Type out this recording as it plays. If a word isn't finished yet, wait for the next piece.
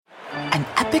An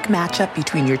epic matchup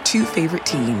between your two favorite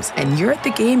teams, and you're at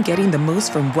the game getting the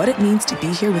most from what it means to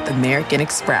be here with American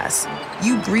Express.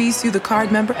 You breeze through the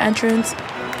card member entrance,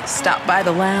 stop by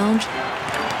the lounge.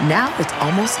 Now it's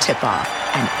almost tip-off,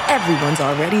 and everyone's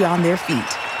already on their feet.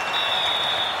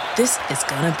 This is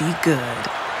gonna be good.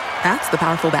 That's the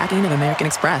powerful backing of American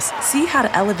Express. See how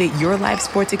to elevate your live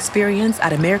sports experience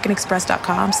at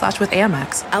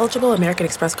americanexpress.com/withAmex. Eligible American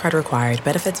Express card required.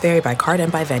 Benefits vary by card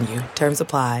and by venue. Terms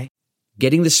apply.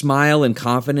 Getting the smile and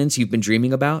confidence you've been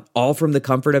dreaming about, all from the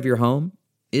comfort of your home,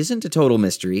 isn't a total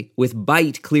mystery with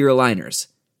Byte clear aligners.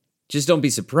 Just don't be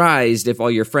surprised if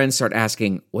all your friends start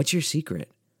asking, "What's your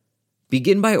secret?"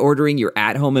 Begin by ordering your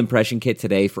at-home impression kit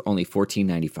today for only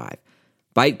 $14.95.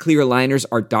 Byte clear aligners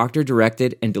are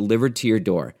doctor-directed and delivered to your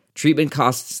door. Treatment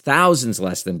costs thousands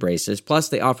less than braces, plus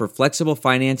they offer flexible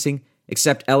financing,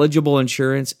 accept eligible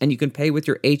insurance, and you can pay with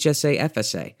your HSA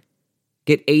FSA.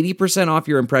 Get 80% off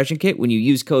your impression kit when you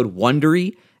use code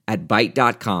WONDERY at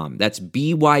Byte.com. That's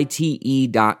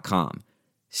BYTE.com.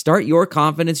 Start your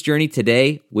confidence journey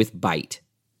today with Byte.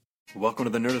 Welcome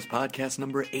to the Nerdist Podcast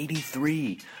number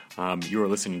 83. You are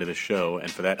listening to this show,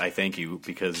 and for that I thank you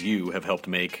because you have helped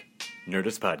make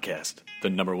Nerdist Podcast the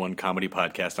number one comedy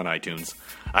podcast on iTunes.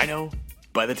 I know,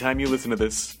 by the time you listen to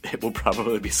this, it will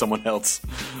probably be someone else,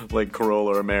 like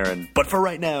Corolla or Marin. But for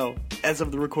right now, as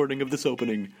of the recording of this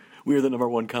opening, we are the number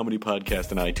one comedy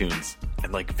podcast on iTunes,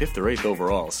 and like 5th or 8th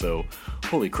overall, so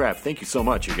holy crap, thank you so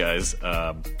much, you guys.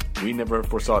 We never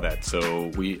foresaw that, so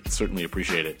we certainly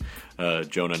appreciate it.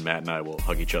 Jonah and Matt and I will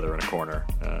hug each other in a corner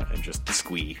and just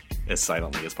squee as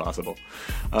silently as possible.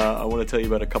 I want to tell you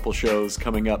about a couple shows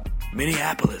coming up.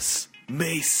 Minneapolis,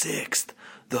 May 6th,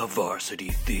 the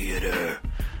Varsity Theater.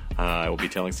 I will be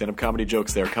telling stand-up comedy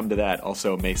jokes there. Come to that.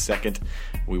 Also, May 2nd,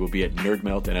 we will be at Nerd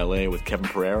Melt in LA with Kevin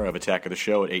Pereira of Attack of the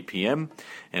Show at 8 p.m.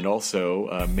 And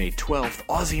also, May 12th,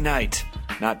 Aussie Night.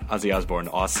 Not Ozzy Osbourne,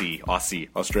 Aussie,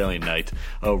 Australian Night.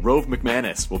 Rove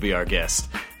McManus will be our guest.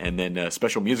 And then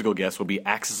special musical guest will be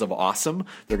Axis of Awesome.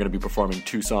 They're going to be performing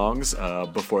 2 songs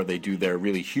before they do their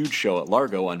really huge show at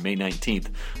Largo on May 19th.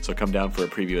 So come down for a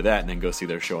preview of that and then go see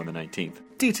their show on the 19th.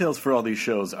 Details for all these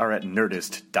shows are at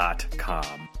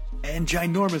Nerdist.com. And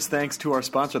ginormous thanks to our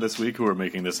sponsor this week who are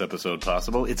making this episode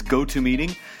possible. It's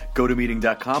GoToMeeting,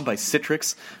 GoToMeeting.com by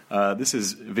Citrix. This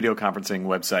is a video conferencing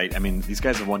website. I mean, these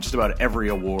guys have won just about every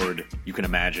award you can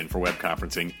imagine for web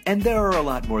conferencing, and there are a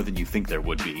lot more than you think there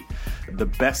would be. The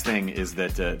best thing is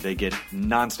that they get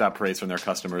nonstop praise from their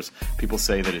customers. People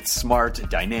say that it's smart,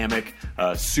 dynamic,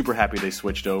 super happy they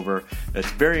switched over.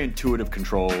 It's very intuitive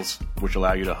controls, which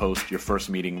allow you to host your first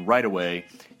meeting right away.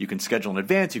 You can schedule in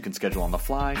advance, you can schedule on the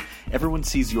fly. Everyone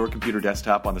sees your computer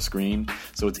desktop on the screen,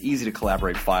 so it's easy to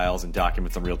collaborate files and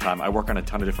documents in real time. I work on a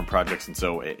ton of different projects, and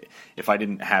so if I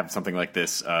didn't have something like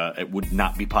this, it would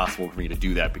not be possible for me to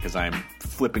do that because I'm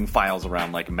flipping files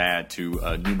around like mad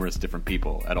to numerous different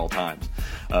people at all times.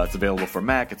 It's available for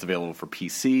Mac, it's available for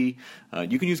PC.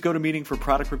 You can use GoToMeeting for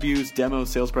product reviews,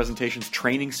 demos, sales presentations,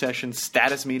 training sessions,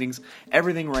 status meetings,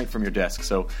 everything right from your desk.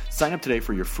 So sign up today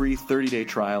for your free 30-day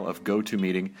trial of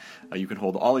GoToMeeting. You can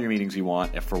hold all your meetings you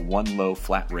want for one low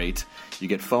flat rate. You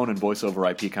get phone and voice over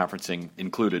IP conferencing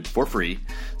included for free.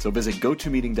 So visit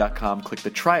GoToMeeting.com, click the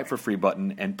Try It for Free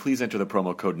button, and please enter the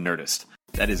promo code NERDIST.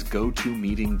 That is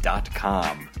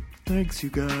GoToMeeting.com. Thanks, you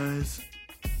guys.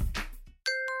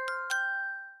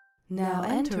 Now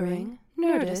entering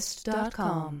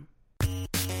Nerdist.com.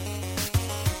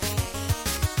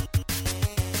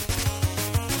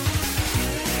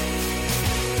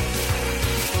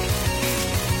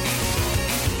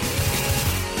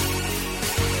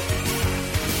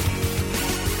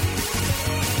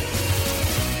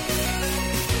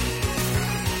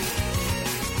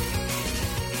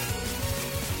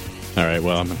 All right,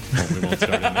 well, we won't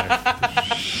start in there.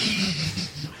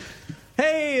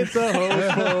 Hey, it's a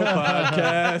Hopeful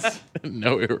Podcast.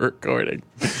 No, we were recording.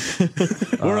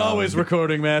 We're always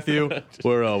recording, Matthew.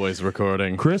 We're always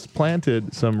recording. Chris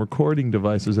planted some recording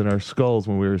devices in our skulls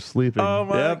when we were sleeping. Oh,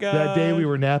 my God. That day we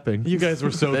were napping. You guys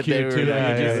were so That day cute, we too. were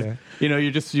napping. You know,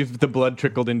 the blood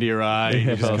trickled into your eye. And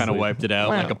you just kind of wiped it out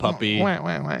like a puppy.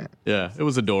 Yeah, it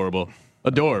was adorable.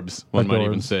 Adorbs, one might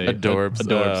even say. Adorbs.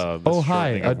 Oh,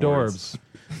 hi, Adorbs.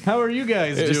 How are you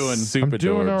guys doing? Super I'm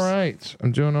doing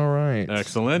adorbs. all right.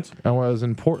 Excellent. I was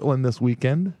in Portland this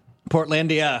weekend.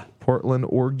 Portlandia. Portland,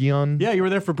 Oregon. Yeah, you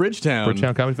were there for Bridgetown.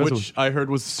 Comedy Festival. Which I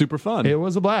heard was super fun. It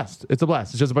was a blast. It's a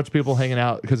blast. It's just a bunch of people hanging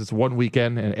out because it's one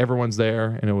weekend and everyone's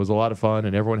there, and it was a lot of fun,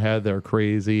 and everyone had their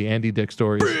crazy Andy Dick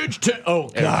stories. Bridgetown. Oh,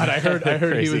 God, I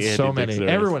heard he was so many.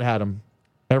 Everyone had them.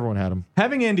 Everyone had them.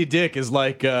 Having Andy Dick is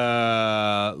like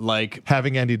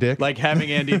Having Andy Dick? like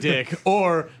having Andy Dick,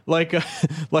 or like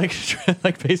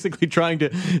basically trying to.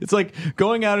 It's like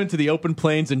going out into the open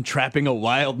plains and trapping a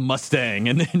wild Mustang,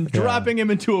 and then dropping him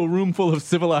into a room full of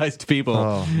civilized people,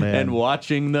 and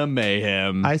watching the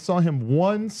mayhem. I saw him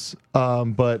once,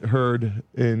 but heard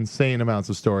insane amounts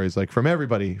of stories, like from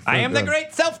everybody. I am the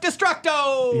great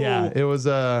self-destructo. Yeah,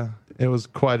 it was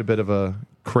quite a bit of a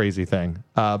crazy thing.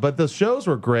 But the shows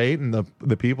were great, and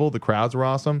the people, the crowds were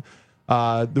awesome.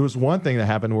 There was one thing that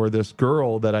happened where this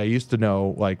girl that I used to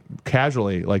know, like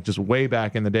casually, like just way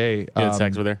back in the day. You had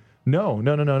sex with her? No.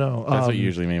 That's what you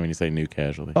usually mean when you say new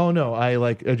casually. Oh no,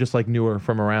 I just knew her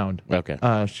from around. Okay.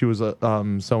 She was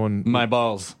someone. My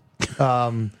balls.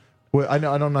 Well, I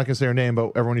know I'm not gonna say her name,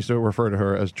 but everyone used to refer to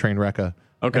her as Trainwrecka.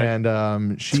 Okay.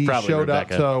 And she showed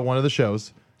Rebecca. up to one of the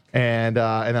shows. And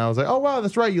I was like, oh, wow,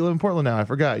 that's right. You live in Portland now. I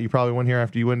forgot. You probably went here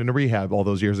after you went into rehab all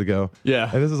those years ago. Yeah.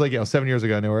 And this is like, 7 years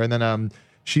ago I knew her. And then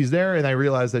she's there, and I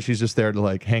realized that she's just there to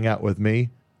like hang out with me.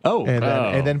 Oh.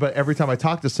 And then, but every time I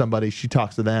talk to somebody, she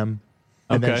talks to them.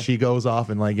 And then she goes off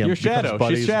and like, Your becomes shadow.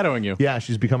 buddies. She's shadowing you. Yeah,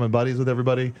 she's becoming buddies with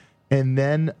everybody. And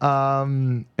then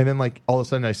like all of a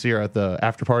sudden I see her at the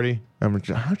after party. I'm like,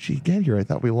 how'd she get here? I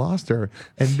thought we lost her.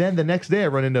 And then the next day I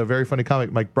run into a very funny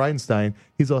comic, Mike Bridenstine.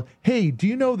 He's like, hey, do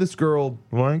you know this girl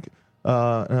blank?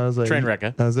 And I was like,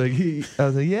 Trainwrecka. I was like,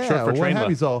 yeah. Short for What Trainla.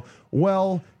 happened? He's all,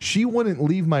 well, she wouldn't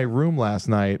leave my room last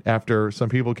night after some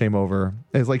people came over.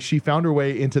 It's like she found her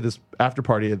way into this after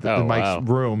party at in Mike's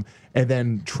room and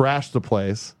then trashed the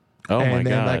place. Oh and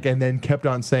my God. And then kept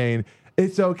on saying,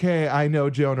 it's okay, I know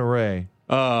Jonah Ray.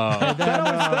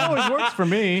 That always works for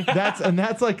me. That's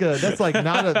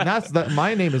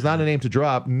my name is not a name to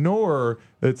drop, nor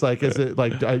it's like, is it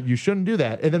like you shouldn't do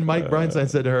that. And then Mike Bridenstine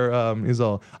said to her, he's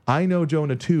all, I know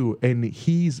Jonah too, and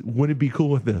wouldn't be cool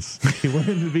with this. He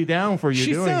wouldn't be down for you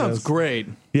She doing sounds this. great.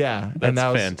 Yeah, That's and that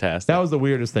was fantastic. That was the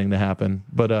weirdest thing to happen,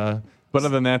 but But other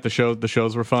than that, the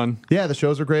shows were fun. yeah, the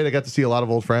shows were great. I got to see a lot of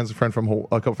old friends, a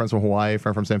couple friends from Hawaii, a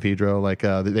friend from San Pedro. Like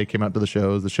they came out to the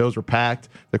shows. The shows were packed.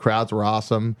 The crowds were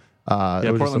awesome. It was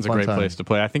just Portland's a fun great time. place to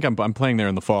play. I think I'm playing there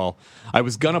in the fall. I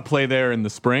was gonna play there in the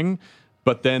spring,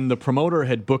 but then the promoter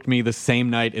had booked me the same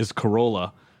night as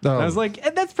Corolla. Oh. And I was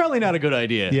like, that's probably not a good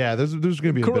idea. Yeah, there's going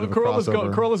to be a bit of a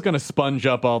crossover. Corolla's going to sponge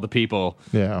up all the people.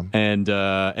 Yeah.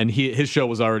 And his show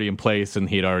was already in place, and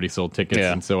he had already sold tickets.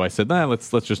 Yeah. And so I said,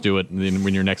 let's just do it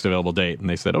when your next available date. And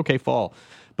they said, okay, fall.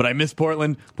 But I miss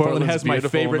Portland. Portland Portland's has my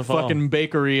beautiful in favorite the fall. fucking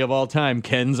bakery of all time,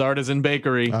 Ken's Artisan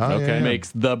Bakery. Okay. Makes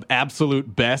the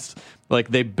absolute best. Like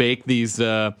they bake these,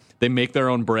 they make their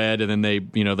own bread, and then they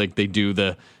do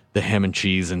the ham and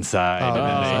cheese inside. And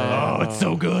then it's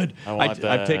so good.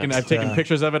 I've taken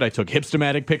pictures of it. I took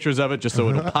hipstomatic pictures of it just so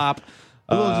it'll pop.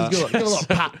 Give a little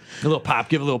pop. A little pop.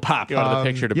 Give a little pop. Go to the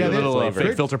picture to be yeah, a little little flavor.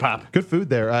 fake filter pop. Good food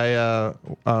there.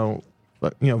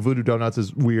 Voodoo Donuts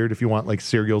is weird if you want like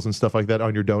cereals and stuff like that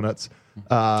on your donuts.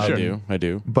 I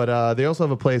do. But they also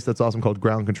have a place that's awesome called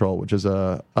Ground Control, which is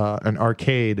an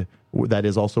arcade that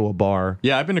is also a bar.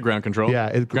 Yeah, I've been to Ground Control. Yeah,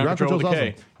 Ground Control is with a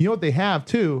awesome. K. You know what they have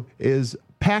too is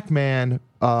Pac-Man,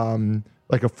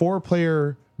 like a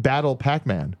 4-player battle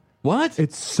Pac-Man. What?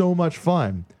 It's so much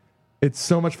fun. It's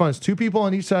 2 people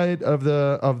on each side of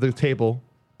the table,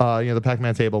 the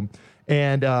Pac-Man table,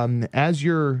 and as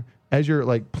you're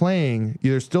like playing,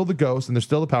 there's still the ghosts and there's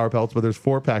still the power pellets, but there's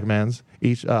 4 Pac-Mans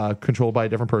each controlled by a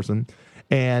different person.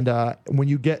 And when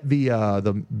you get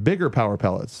the bigger power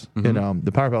pellets,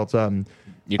 the power pellets,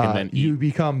 You can then eat. you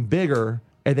become bigger,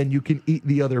 and then you can eat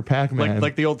the other Pac-Man.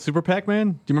 Like the old Super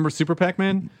Pac-Man? Do you remember Super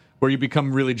Pac-Man? Where you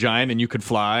become really giant and you could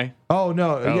fly? Oh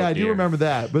no, yeah, I do dear. remember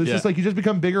that. But it's just like you just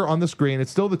become bigger on the screen.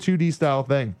 It's still the 2D style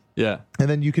thing. Yeah. And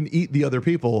then you can eat the other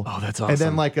people. Oh, that's And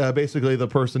then awesome. basically the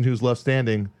person who's left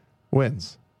standing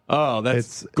wins. Oh,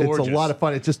 that's gorgeous. It's a lot of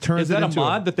fun. It just turns Is that it a into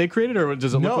mod that they created, or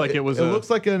does it look like it was It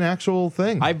looks like an actual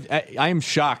thing. I am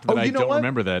shocked that I you know don't what?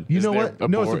 remember that. You Is know there what? a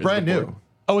No, board? it's brand Is there a new. board?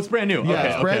 Oh, it's brand new. Yeah, Okay,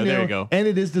 it's brand new. There you go. And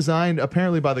it is designed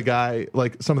apparently by the guy,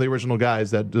 like some of the original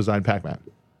guys that designed Pac-Man.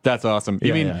 That's awesome.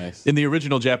 You mean nice. in the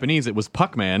original Japanese it was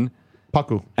Puckman,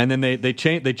 Paku. and then they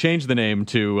changed the name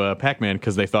to Pac-Man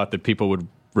because they thought that people would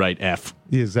write F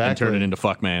Exactly. and turn it into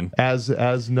Fuckman.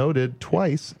 As noted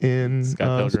twice in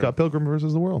Scott Pilgrim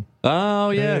versus the World. Oh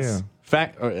yes.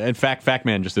 Yeah. In fact,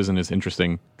 Factman just isn't as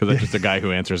interesting because that's just a guy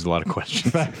who answers a lot of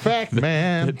questions Fact,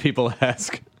 man. that people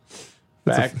ask.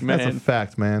 That's a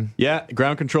fact, man. Yeah,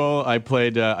 Ground Control. I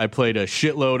played a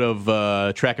shitload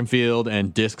of track and field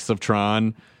and Discs of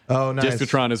Tron. Oh, nice. Discs of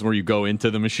Tron is where you go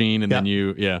into the machine and then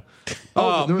you. Oh,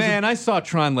 Oh there was man, I saw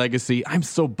Tron Legacy. I'm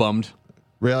so bummed.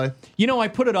 Really? You know, I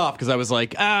put it off because I was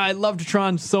like, I loved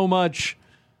Tron so much.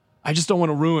 I just don't want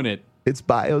to ruin it. It's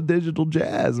biodigital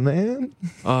jazz, man.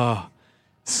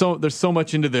 So there's so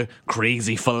much into the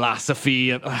crazy philosophy.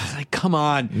 And, like, come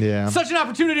on. Yeah. Such an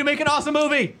opportunity to make an awesome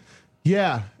movie.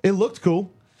 Yeah, it looked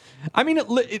cool. I mean,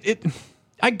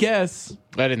 I guess.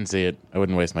 I didn't see it. I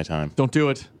wouldn't waste my time. Don't do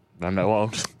it. I'm not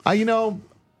won't. I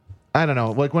don't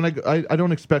know. Like when I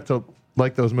don't expect to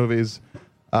like those movies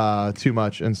too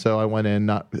much, and so I went in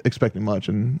not expecting much,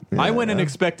 and I went in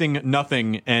expecting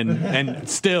nothing, and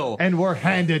still. and we're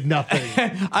handed nothing.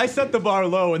 I set the bar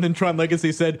low, and then Tron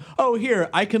Legacy said, "Oh, here,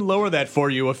 I can lower that for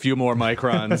you a few more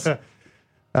microns."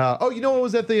 You know what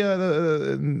was at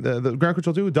the Ground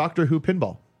Control 2? Doctor Who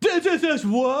pinball.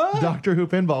 What? Doctor Who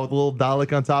pinball with a little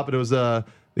Dalek on top. It was the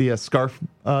Scarf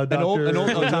Doctor. An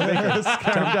old Tom Baker.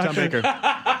 Tom Baker.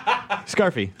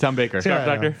 Scarfy. Tom Baker. Scarf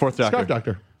Doctor. Fourth Doctor. Scarf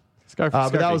Doctor. Scarf.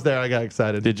 But that was there. I got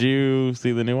excited. Did you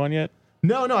see the new one yet?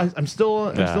 No, I'm still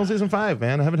in season 5,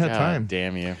 man. I haven't had God time.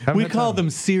 damn you. We call them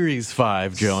Series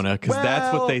 5, Jonah, because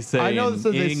that's what they say. I know that's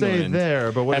what they say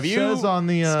there, but what it says on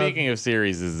the speaking of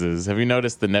series is have you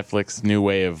noticed the Netflix new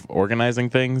way of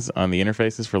organizing things on the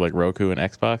interfaces for like Roku and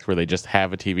Xbox, where they just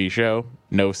have a TV show,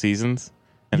 no seasons?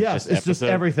 And yes, it's just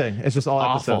everything. It's just all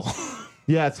awful. episodes.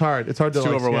 Yeah, it's hard. It's hard to too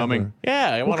like, overwhelming. Yeah,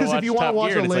 I want to watch if you want to Top watch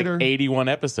Gear, a and later, it's like 81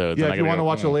 episodes. yeah, and if you want to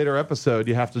watch a later episode,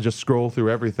 you have to just scroll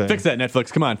through everything. Fix that,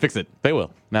 Netflix. Come on, fix it. They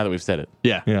will, now that we've said it.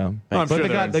 Yeah. Yeah, I'm but sure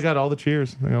they got all the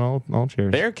cheers. They got all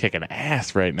cheers. They're kicking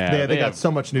ass right now. Yeah, they got have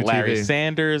so much new Larry TV.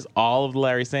 Sanders, all of the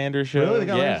Larry Sanders shows. Really, they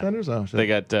got yeah. Larry Sanders? Oh, shit. They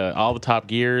got all the Top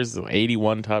Gears,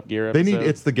 81 Top Gear They episodes.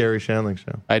 it's the Gary Shandling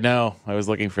show. I know. I was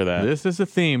looking for that. This is the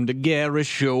theme to Gary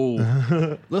Show.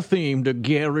 The theme to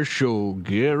Gary Show.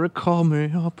 Gary called me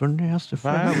up and asked if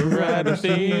I would write a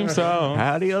theme song.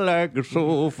 How do you like it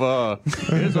so far?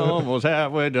 It's almost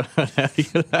halfway done. How do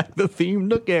you like the theme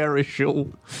to Gary Show?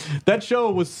 That show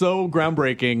was so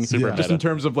groundbreaking, Super just meta. in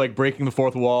terms of like breaking the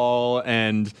fourth wall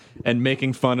and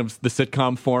making fun of the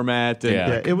sitcom format. And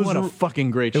Yeah. It was what a fucking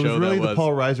great It show was really that the was.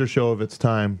 Paul Reiser show of its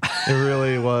time. It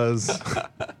really was.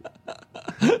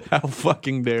 How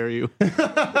fucking dare you?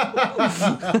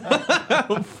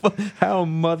 How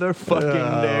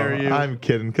motherfucking dare you? I'm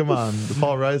kidding. Come on, the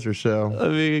Paul Reiser show. I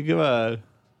mean, come on.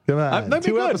 Come on, Might be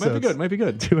 2 good. episodes. Might be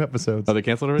good. 2 episodes. Oh, they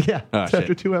canceled already? Yeah, Oh, after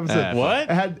shit. 2 episodes. What? It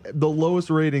had the lowest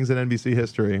ratings in NBC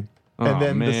history. Oh, And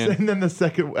then, man. and then the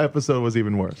second episode was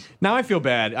even worse. Now I feel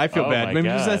bad. I feel Oh, bad. my Maybe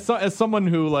just God. as someone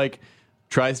who like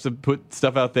tries to put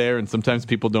stuff out there and sometimes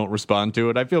people don't respond to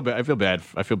it. I feel bad. I feel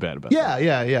bad about Yeah,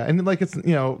 yeah. And like it's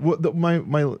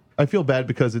I feel bad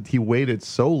because he waited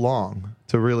so long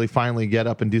to really finally get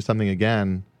up and do something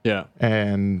again, that. Yeah.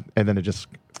 and then it just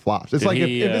flops. It's Did like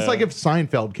he, it's like if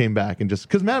Seinfeld came back and just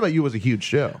because Mad About You was a huge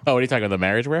show. Oh, what are you talking about? The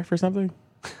marriage ref or something?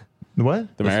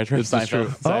 What? The marriage ref? this is true.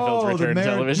 Seinfeld's return to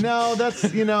television. No, that's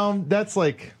that's He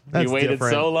waited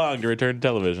different. so long to return to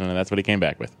television, and that's what he came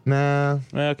back with. Nah.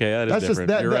 Okay, that is That's just different.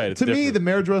 that. You're that- right. It's to me, different.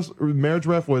 the marriage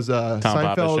ref was Papa's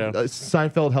Seinfeld. show.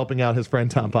 Seinfeld helping out his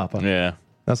friend Tom Papa. Yeah.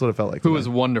 That's what it felt like. Who to was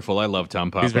me. wonderful. I love Tom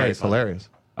Papa. He's very It's hilarious.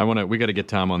 We got to get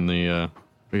Tom on the.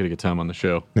 We got to get Tom on the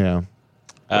show. Yeah.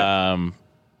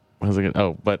 What was it?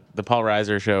 Oh, but the Paul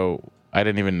Reiser show, I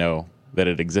didn't even know that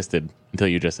it existed until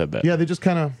you just said that. Yeah, they just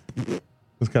kind of.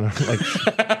 It's kind of like.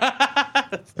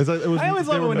 It's like it was, I always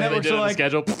they love it were when made- networks Did it are on the like,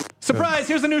 schedule. surprise,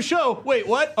 here's a new show. Wait,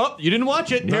 what? Oh, you didn't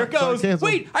watch it. Here it it's not goes.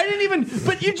 canceled. Wait, I didn't even.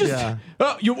 But you just. Yeah.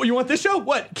 Oh, you want this show?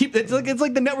 What? Keep. It's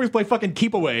like the networks play fucking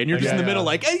Keep Away, and you're just in the Yeah. middle,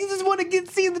 like, hey, you just want to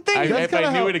see the thing. That's If I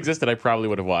kinda knew how- it existed, I probably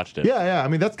would have watched it. Yeah. I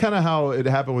mean, that's kind of how it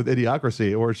happened with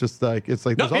Idiocracy, where it's just like No,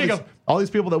 there's here you all these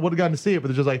people that would have gotten to see it, but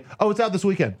they're just like, oh, it's out this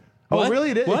weekend. Oh, What?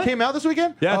 really? It What? came out this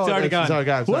weekend? Yeah, it's oh, already gone. It's already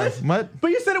gone. What? Sorry. What?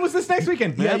 But you said it was this next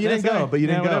weekend. Yeah, you didn't that's go, fine. but you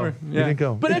didn't Yeah, go. whatever. You didn't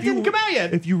go. But If it didn't come out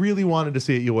yet. If you really wanted to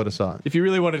see it, you would have saw it. If you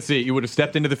really wanted to see it, you would have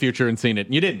stepped into the future and seen it.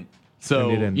 And you didn't. So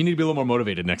And you didn't. you need to be a little more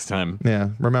motivated next time. Yeah,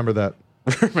 remember that.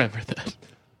 Remember that.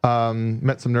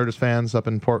 Met some Nerdist fans up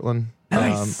in Portland.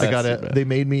 Nice. I got That's it. too bad. They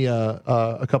made me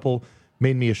a couple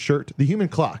made me a shirt. The Human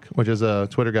Clock, which is a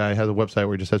Twitter guy, has a website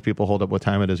where he just has people hold up what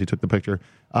time it is. He took the picture.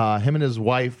 Him and his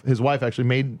wife actually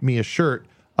made me a shirt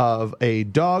of a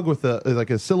dog with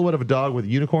a silhouette of a dog with a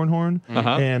unicorn horn,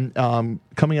 and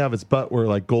coming out of its butt were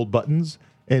like gold buttons,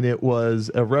 and it was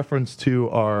a reference to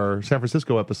our San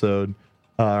Francisco episode.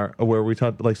 Where we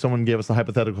talked, like someone gave us a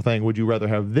hypothetical thing. Would you rather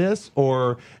have this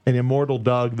or an immortal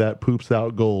dog that poops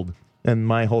out gold? And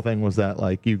my whole thing was that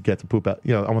like you get to poop out.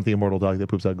 I want the immortal dog that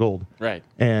poops out gold. Right.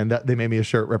 And that they made me a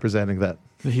shirt representing that.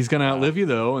 He's going to outlive you,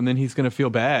 though, and then he's going to feel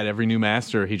bad. Every new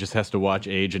master, he just has to watch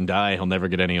age and die. He'll never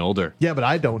get any older. Yeah, but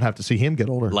I don't have to see him get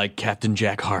older. Like Captain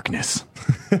Jack Harkness.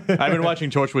 I've been watching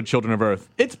Torchwood Children of Earth.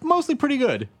 It's mostly pretty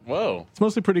good. Whoa. It's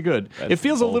mostly pretty good. That's it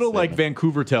feels a bold little statement. like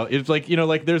Vancouver It's like,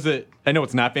 like there's I know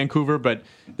it's not Vancouver, but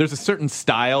there's a certain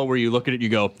style where you look at it, you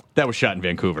go, that was shot in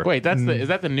Vancouver. Wait, is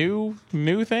that the new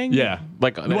thing? Yeah.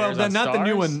 Like, well, then not the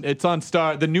new one. It's on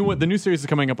Star. The new series is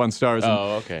coming up on Stars. and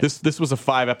Oh, okay. This was a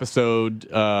 5-episode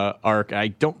arc. I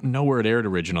don't know where it aired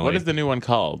originally. What is the new one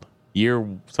called? Year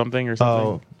something or something?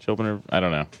 Oh. Children of... I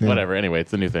don't know. Whatever. Anyway,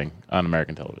 it's the new thing on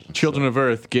American television. Children of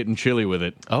Earth getting chilly with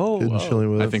it. Getting chilly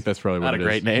with I us. think that's probably what Not it a is.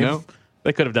 great name. No?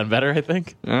 They could have done better, I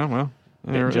think. Oh, well.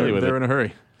 Getting chilly with They're it. in a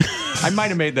hurry. I might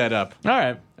have made that up. All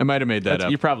right. I might have made that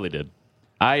up. You probably did.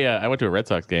 I went to a Red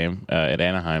Sox game at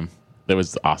Anaheim. That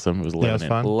was awesome. It was 11, it was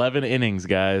fun. 11 innings,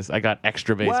 guys. I got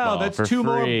extra baseball Wow, that's for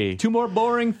free. two more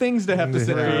boring things to have to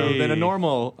sit through than a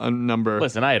normal number.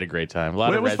 Listen, I had a great time. A lot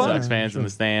Well, of it was Red fun. Sox fans in the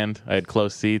stand. I had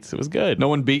close seats. It was good. No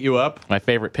one beat you up. My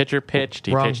favorite pitcher pitched.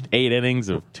 He Wrong. pitched 8 innings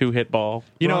of 2-hit ball.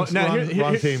 You Wrong- know, now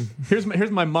wrong team. Here's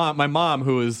my mom. My mom,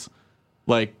 who is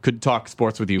like could talk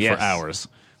sports with you Yes. for hours.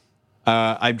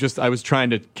 I was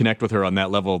trying to connect with her on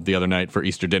that level the other night for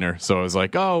Easter dinner. So I was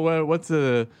like, oh, what's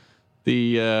the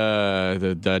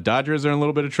Dodgers are in a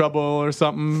little bit of trouble or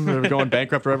something. They're going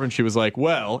bankrupt or whatever. And she was like,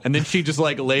 well, and then she just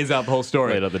like lays out the whole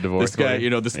story. Laid out the divorce This guy,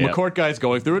 story. this Yep. McCourt guy's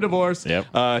going through a divorce.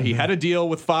 Yep. He had a deal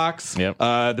with Fox. Yep.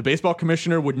 The baseball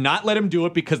commissioner would not let him do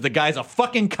it because the guy's a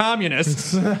fucking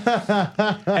communist.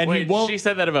 And Wait, he won't. she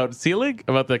said that about Seelig?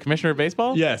 About the commissioner of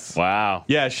baseball? Yes. Wow.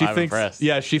 Yeah, she I'm thinks. impressed.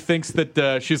 Yeah, she thinks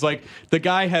that she's like the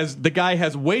guy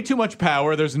has way too much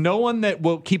power. There's no one that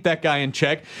will keep that guy in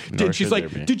check. Nor She's should like,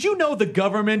 there be. did you know the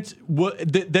government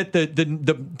that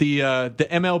the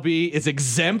MLB is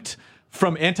exempt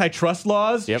from antitrust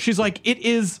laws? Yep. She's like, it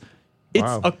is. It's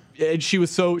Wow. and she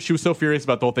was so furious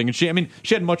about the whole thing, and she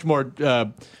had much more.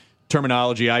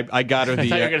 Terminology. I got her I thought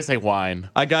you were the. going to say wine.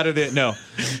 I got her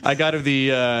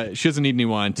the. She doesn't need any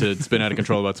wine to spin out of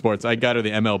control about sports. I got her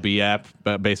the MLB app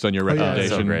based on your yeah.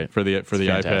 recommendation So great. for the It's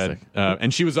iPad, fantastic.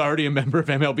 and she was already a member of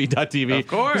MLB.TV. Of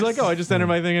course. She's like, oh, I just entered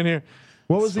my thing in here.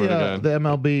 What was Swear to the God.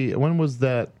 MLB? When was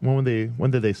that? When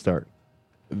did they start?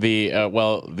 There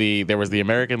was the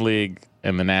American League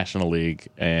and the National League,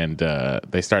 and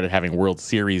they started having World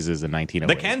Series in 1908.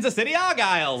 The Kansas City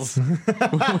Argyles.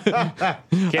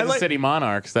 Kansas City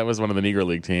Monarchs. That was one of the Negro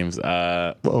League teams.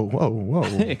 Whoa!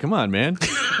 Hey, come on, man.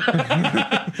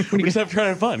 We just have trying to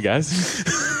have fun, guys.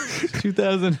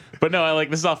 2000. But no,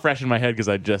 this is all fresh in my head because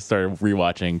I just started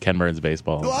rewatching Ken Burns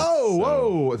baseball.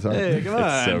 Whoa! Sorry. Hey, come on.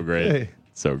 It's so great. Hey.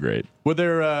 So great. Were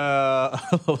there a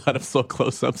lot of slow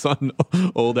close-ups on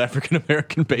old African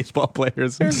American baseball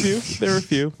players? There were a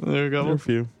few. There we go.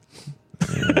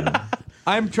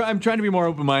 I'm trying to be more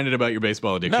open-minded about your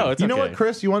baseball addiction. No, it's You know okay. what,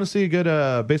 Chris? You want to see a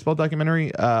good baseball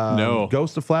documentary? No.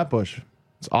 Ghost of Flatbush.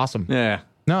 It's awesome. Yeah.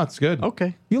 No, it's good.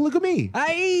 Okay. You look at me.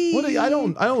 What I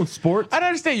don't sports. I don't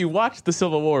understand. You watch the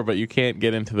Civil War, but you can't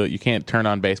you can't turn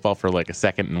on baseball for like a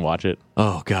second and watch it.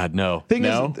 Oh God, no. Thing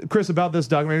No? is, Chris, about this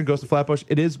documentary, Ghost of Flatbush,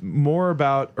 it is more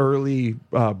about early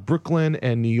Brooklyn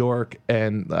and New York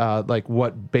and like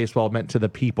what baseball meant to the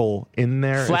people in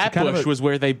there. It's Flatbush kind of a- was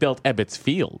where they built Ebbets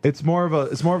Field. It's more of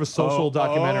a social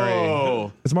documentary.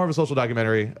 oh. It's more of a social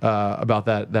documentary about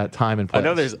that time and place. I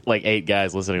know there's like 8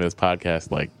 guys listening to this podcast.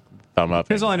 Like, thumb up.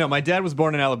 Here's all I know. My dad was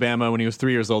born in Alabama. When he was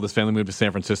 3 years old, his family moved to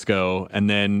San Francisco. And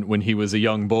then when he was a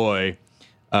young boy,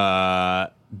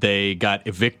 they got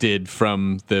evicted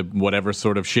from the whatever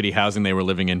sort of shitty housing they were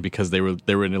living in because they were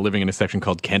living in a section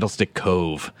called Candlestick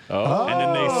Cove. Oh. And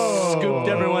then they scooped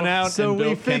everyone out So and we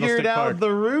built figured Candlestick out Park.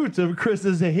 the root of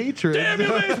Chris's hatred. Damn you,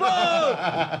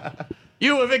 baseball!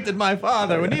 You evicted my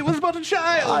father when he was but a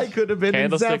child. I could have been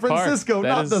Candlestick in San Park. Francisco, That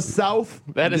not is- the South.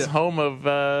 That is home of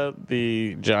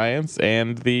the Giants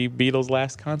and the Beatles'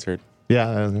 last concert.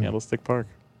 Yeah. Candlestick Park.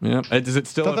 Yeah. Is it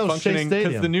still Thought that was Shea functioning? Because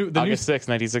Stadium. the new August 6,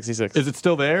 1966. is it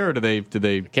still there, or do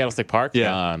they? Candlestick Park?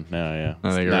 Yeah. Gone. No, yeah.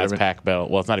 Oh, they got Now rid it's of it. Pac Bell.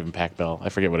 Well, it's not even Pac Bell. I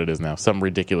forget what it is now. Some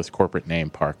ridiculous corporate name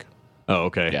park. Oh,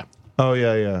 okay. Yeah. Oh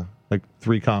yeah. Like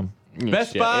 3Com.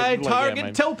 Best Yeah, Buy, it- like, yeah, Target,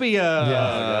 my- Topia.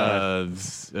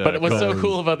 But what's so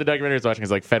cool about the documentary I was watching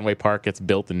is like Fenway Park gets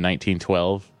built in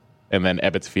 1912, and then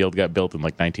Ebbets Field got built in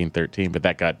like 1913, but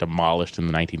that got demolished in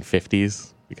the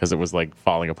 1950s because it was like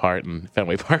falling apart, and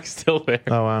Fenway Park's still there.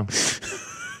 Oh wow.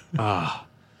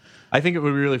 I think it would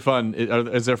be really fun.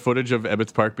 Is there footage of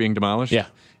Ebbets Park being demolished? Yeah.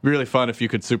 Really fun if you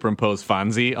could superimpose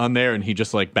Fonzie on there and he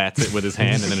just like bats it with his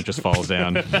hand and then it just falls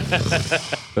down.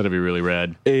 That'd be really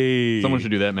rad. Hey. Someone should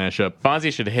do that mashup.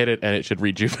 Fonzie should hit it and it should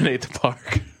rejuvenate the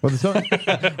park. Well, the song,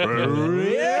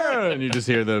 Yeah, and you just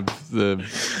hear the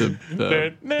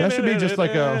that should be just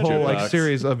like a whole like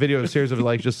Jukebox. video series of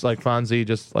like just like Fonzie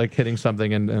just like hitting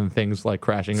something and things like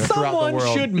crashing throughout the Someone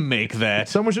world. should make that.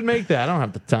 Someone should make that. I don't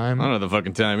have the time. I don't have the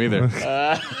fucking time either.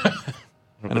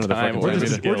 I don't know the fucking We're time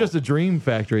just, either. we're just a dream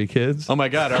factory, kids. Oh my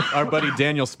god, our buddy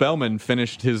Daniel Spellman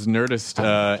finished his Nerdist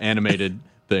animated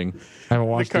thing. I haven't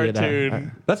watched it yet.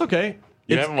 cartoon. That's okay.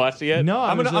 You haven't watched it yet? No,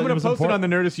 I'm gonna post it on the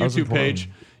Nerdist I was YouTube page.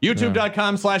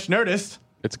 YouTube.com/Nerdist.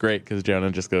 It's great because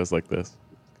Jonah just goes like this.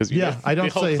 Yeah, I don't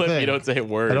the whole say a clip, thing. You don't say a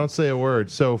word. I don't say a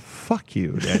word. So fuck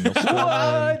you, Daniel.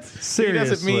 What? Seriously. He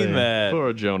doesn't mean that.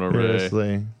 Poor Jonah Ray.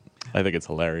 Seriously. I think it's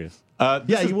hilarious.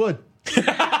 Yeah, you would.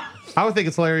 I would think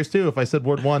it's hilarious too if I said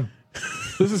word one.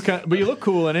 This is kind of, but you look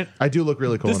cool in it. I do look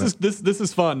really cool. This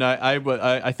is fun.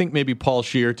 I think maybe Paul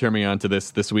Scheer turned me on to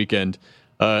this weekend.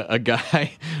 A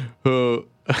guy who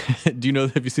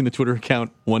have you seen the Twitter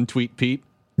account One Tweet Pete?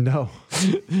 No.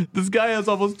 This guy has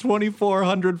almost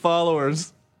 2,400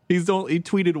 followers. He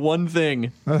tweeted one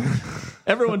thing.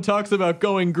 Everyone talks about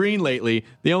going green lately.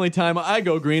 The only time I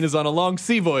go green is on a long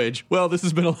sea voyage. Well, this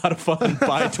has been a lot of fun.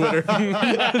 Bye, Twitter.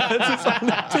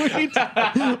 That's his only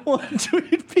tweet. One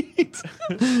tweet, Pete.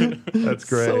 That's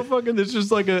great. So fucking. It's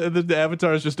just like the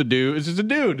avatar is just a dude. It's just a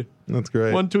dude. That's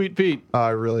great. One tweet, Pete. I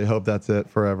really hope that's it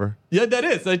forever. Yeah, that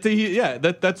is.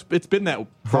 It's been that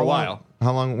for a while.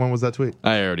 How long? When was that tweet?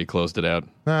 I already closed it out.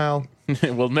 Well,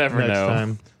 We'll never next know.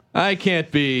 time. I can't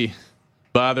be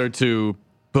bothered to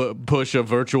push a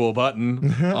virtual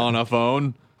button on a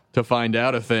phone to find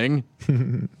out a thing.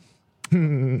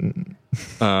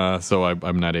 So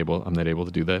I'm not able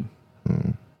to do that.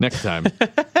 Next time.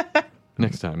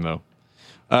 Next time though.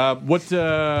 What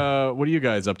are you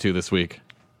guys up to this week?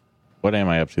 What am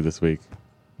I up to this week?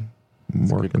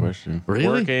 That's a good Working. question. Really?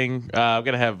 Working. I'm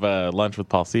going to have lunch with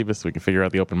Paul Siebes so we can figure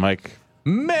out the open mic.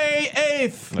 May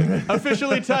 8th,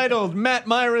 officially titled Matt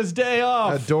Myra's Day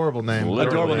Off. Adorable name.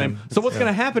 Adorable name. So what's going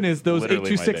to happen is those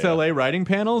Literally 826 my day LA writing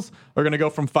panels are going to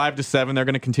go from 5 to 7. They're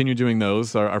going to continue doing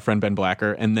those. Our friend Ben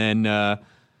Blacker, and then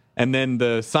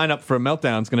the sign up for a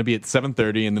Meltdown is going to be at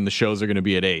 7:30, and then the shows are going to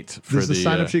be at 8. Is the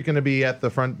sign-up sheet going to be at the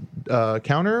front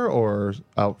counter or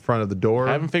out front of the door?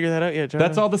 I haven't figured that out yet, Jonah.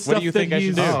 That's all the stuff What do you that think I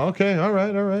should he's- do? Oh, okay. All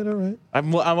right.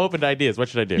 I'm open to ideas. What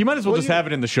should I do? You might as well just have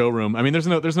it in the showroom. I mean, there's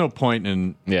no point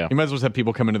in. Yeah. You might as well just have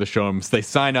people come into the showrooms. They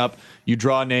sign up. You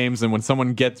draw names, and when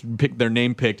someone gets their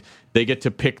name picked, they get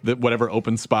to pick whatever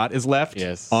open spot is left.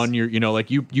 Yes. On your,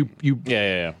 like you.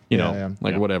 Yeah.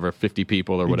 Like whatever, 50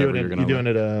 people or You whatever doing you're it, going you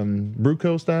to. doing it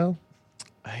Bruco style?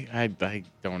 I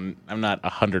don't. I'm not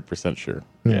 100% sure.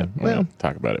 Yeah. We're Well, gonna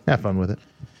talk about it. have fun with it.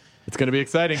 It's going to be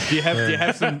exciting. Do you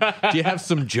have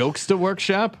some jokes to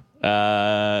workshop?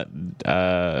 I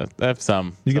have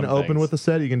some. You some going to open things. with a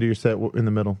set? You can do your set in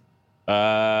the middle.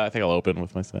 I think I'll open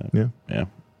with my set. Yeah. Yeah.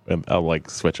 And I'll like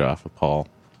switch off with Paul.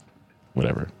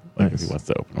 Whatever. Like if he Nice. wants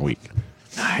to open a week.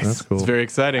 Nice. That's cool. It's very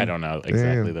exciting. I don't know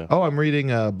exactly Damn. though. Oh, I'm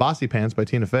reading Bossy Pants by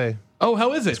Tina Fey. Oh,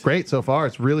 how is it? It's great so far.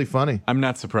 It's really funny. I'm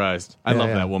not surprised. I Yeah, love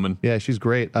yeah. that woman. Yeah, she's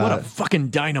great. What a fucking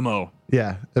dynamo.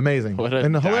 Yeah, amazing. What a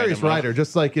And a hilarious dynamo. writer.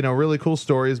 Just like, really cool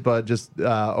stories, but just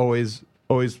always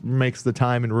makes the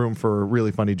time and room for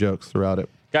really funny jokes throughout it.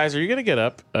 Guys, are you gonna get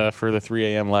up for the 3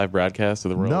 a.m. live broadcast of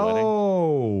the royal wedding?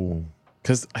 No.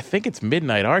 Because I think it's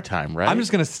midnight our time, right? I'm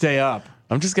just going to stay up.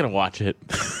 I'm just gonna watch it.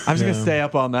 I'm just going to stay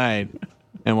up all night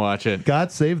and watch it.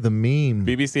 God save the meme.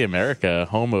 BBC America,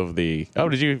 home of the. Oh,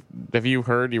 have you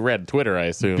heard? You read Twitter, I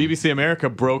assume. BBC America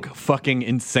broke fucking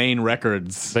insane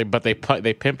records. They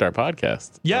pimped our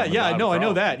podcast. Yeah, On the yeah, I bottom know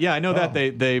crawl. that. Yeah, I know that.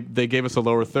 They gave us a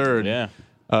lower third. Yeah,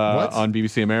 What? On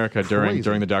BBC America Crazy.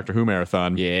 during the Doctor Who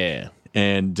marathon. yeah.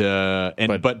 And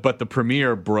but the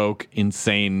premiere broke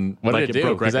insane. What like did it do?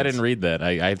 broke Because I records. didn't read that.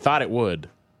 I thought it would.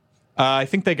 I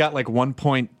think they got like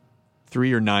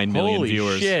 1.3 or 9 million Holy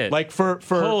viewers. shit. Like for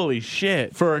Holy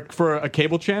shit! for a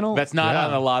cable channel. That's not Yeah.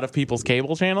 on a lot of people's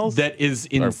cable channels. That is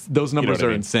Or- those you know numbers what I are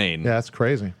mean. insane. Yeah, that's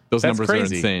crazy. Those That's numbers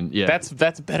crazy. are insane. Yeah.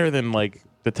 That's better than like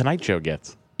the Tonight Show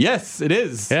gets. yes, it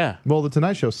is. Yeah. Well, The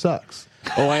Tonight Show sucks.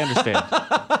 Oh, I understand.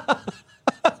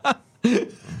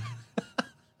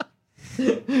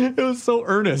 It was so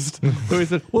earnest. So he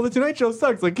said, "Well, the Tonight Show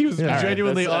sucks." Like he was Yeah.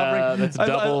 genuinely offering. That's I-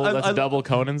 double. I- That's I- double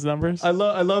Conan's numbers. I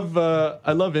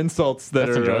love insults that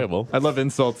That's are enjoyable. I love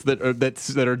insults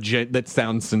that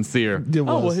sound sincere. Yeah,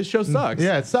 Oh well, his show sucks.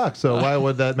 Yeah, it sucks. So why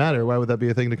would that matter? Why would that be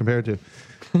a thing to compare to?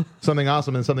 Something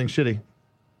awesome and something shitty.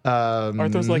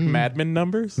 Aren't those like Madman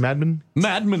numbers? Madman?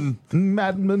 Madman.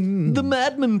 The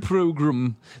Madman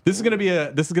program. This is gonna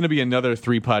be another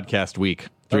 3 podcast week.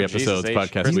 3 episodes Jesus H.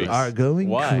 podcast Christmas. week. You are going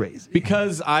Why? crazy.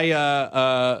 Because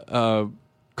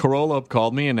Corolla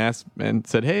called me and asked and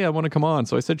said, "Hey, I want to come on."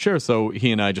 So I said, "Sure." So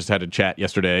he and I just had a chat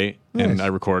yesterday, and Nice. I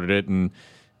recorded it, and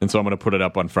so I'm going to put it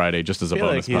up on Friday just as a feel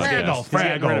bonus like he's podcast.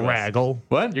 getting rid of us. Fraggle.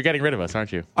 What? You're getting rid of us,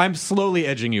 aren't you? I'm slowly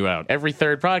edging you out. Every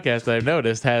third podcast I've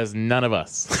noticed has none of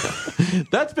us.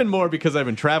 That's been more because I've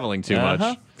been traveling too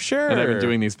much. Sure. And I've been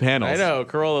doing these panels. I know.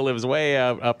 Corolla lives way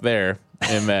up there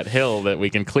in that hill that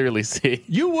we can clearly see.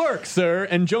 You work, sir,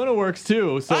 and Jonah works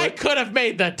too. So I could have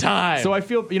made the time. So I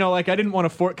feel, like I didn't want to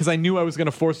force, because I knew I was going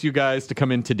to force you guys to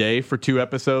come in today for 2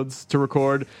 episodes to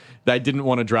record. I didn't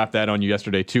want to drop that on you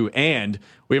yesterday too. And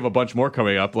we have a bunch more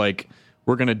coming up. Like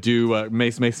we're going to do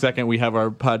May 2nd, we have our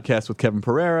podcast with Kevin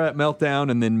Pereira at Meltdown.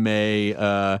 And then May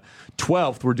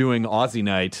 12th, we're doing Aussie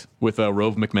Night with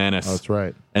Rove McManus. That's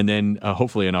right. And then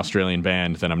hopefully an Australian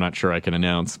band that I'm not sure I can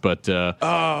announce. But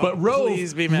Rove,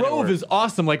 please be men at Rove work. is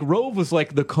awesome. Like Rove was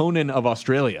like the Conan of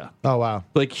Australia. Oh, wow.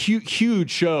 Like huge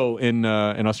show in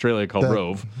Australia called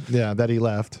Rove. Yeah, that he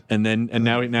left. And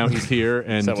now he's here,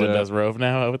 and Someone does Rove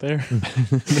now over there.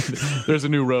 there's a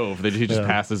new Rove that he just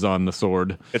passes on the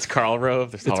sword. It's Carl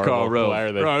Rove. It's Carl Rove. Why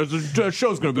are they? The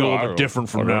show's going to be a little bit different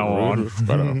from now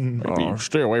on.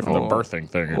 Stay away from the birthing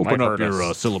thing. It Open might up hurt your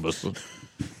us. syllabus.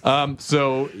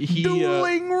 So he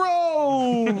Dueling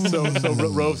Rove! so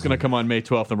Rove's going to come on May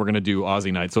 12th, and we're going to do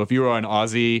Aussie Night. So if you are an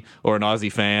Aussie or an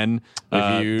Aussie fan,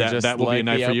 If you just that will be a like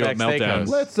night the for you at Outback Meltdown.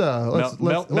 Steakhouse.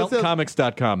 Let's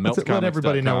Meltcomics.com. let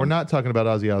everybody know we're not talking about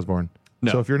Ozzy Osbourne.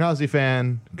 No. So if you're an Aussie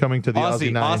fan coming to the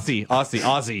Aussie night,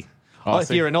 Aussie. Oh,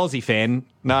 if you're an Aussie fan,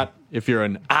 not if you're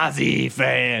an Aussie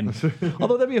fan.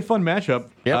 Although that'd be a fun matchup.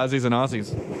 Yep. Aussies and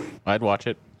Aussies. I'd watch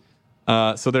it.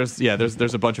 So there's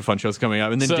a bunch of fun shows coming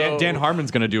up, and then So- Dan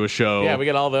Harmon's going to do a show. Yeah, we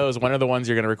got all those. When are the ones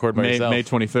you're going to record by yourself? May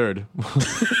 23rd.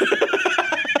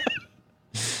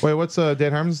 wait, what's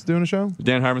Dan Harmon's doing a show?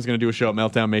 Dan Harmon's going to do a show at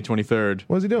Meltdown May 23rd.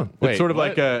 What is he doing? Wait, It's sort of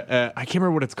what? like I can't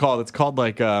remember what it's called. It's called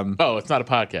like Oh, it's not a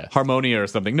podcast. Harmonia or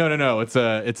something. No.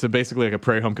 It's basically like a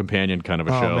Prairie Home Companion kind of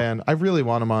a show. Oh man, I really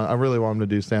want him on. I really want him to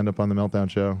do stand up on the Meltdown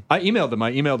show. I emailed him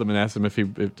and asked him if he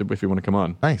want to come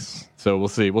on. Nice. So we'll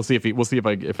see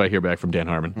if I hear back from Dan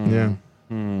Harmon. Yeah.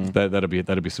 That'll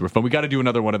be super fun. We got to do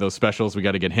another one of those specials. We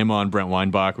got to get him on, Brent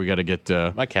Weinbach. We got to get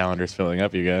My calendar's filling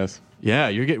up, you guys. yeah.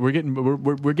 We're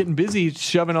getting busy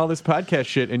shoving all this podcast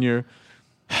shit in your.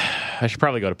 I should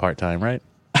probably go to part-time, right?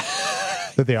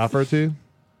 Did they offer it to you?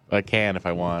 I can if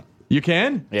I want. You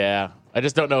can. Yeah. I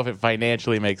just don't know if it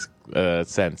financially makes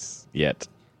sense yet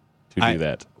to do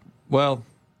that. Well,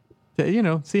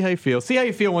 see how you feel. See how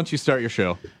you feel once you start your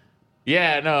show.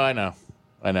 Yeah, no, I know.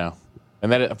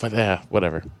 And then,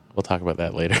 whatever. We'll talk about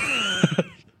that later.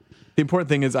 The important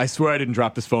thing is, I swear I didn't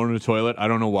drop this phone in the toilet. I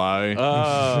don't know why.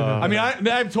 I mean, I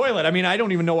have toilet. I mean, I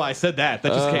don't even know why I said that. That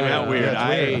just came out weird. Yeah,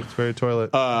 it's very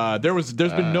toilet. There's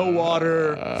been no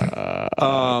water.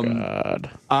 God.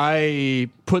 I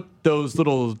put those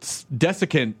little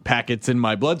desiccant packets in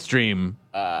my bloodstream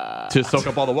to soak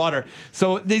up all the water.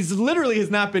 So this literally has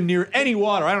not been near any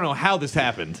water. I don't know how this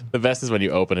happened. The best is when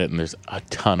you open it and there's a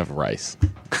ton of rice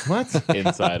What?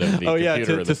 inside of the Oh yeah,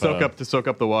 computer or to the phone. soak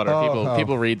up the water.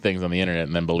 People read things on the internet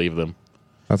and then believe them.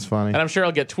 That's funny. And I'm sure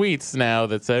I'll get tweets now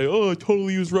that say, "Oh, I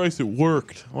totally used rice. It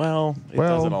worked." Well, it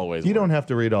doesn't always. You work. don't have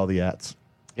to read all the ads.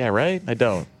 Yeah, right. I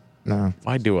don't. No.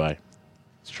 Why do I?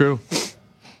 It's true.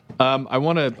 I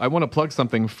want to plug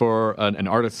something for an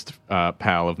artist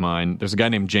pal of mine. There's a guy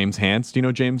named James Hance. Do you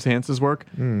know James Hance's work?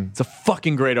 It's a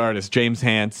fucking great artist. James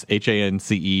Hance,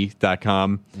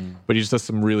 HANCE.com. But he just does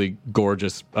some really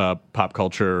gorgeous pop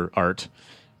culture art.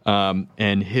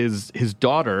 And his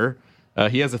daughter,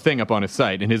 he has a thing up on his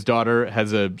site, and his daughter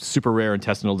has a super rare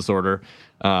intestinal disorder.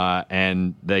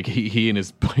 And like he and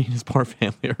his poor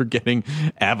family are getting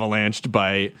avalanched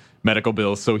by medical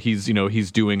bills. So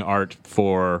he's doing art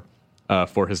for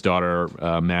his daughter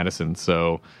Madison.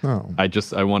 So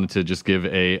I wanted to give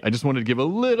a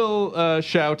little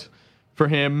shout for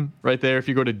him right there. If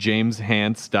you go to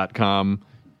jameshance.com,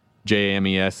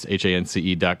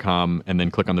 JAMESHANCE.com, and then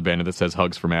click on the banner that says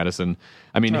Hugs for Madison.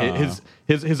 I mean, his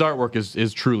artwork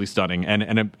is truly stunning,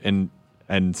 and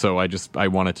so I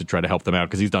wanted to try to help them out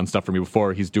because he's done stuff for me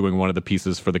before. He's doing one of the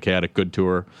pieces for the Chaotic Good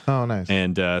tour. Oh, nice.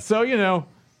 And so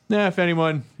if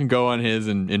anyone can go on his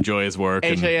and enjoy his work,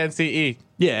 HANCE.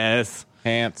 yes.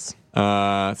 Hance.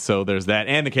 So there's that,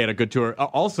 and the Chaotic Good tour.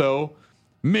 Also,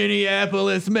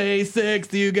 Minneapolis, May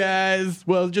 6th, you guys.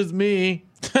 Well, just me.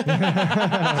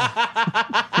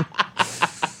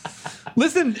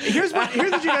 Listen, here's what you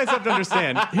guys have to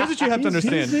understand. Here's what you have to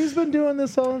understand. He's been doing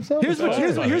this all himself. Here's what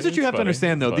you have to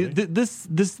understand, though.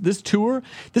 This tour,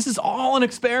 this is all an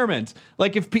experiment.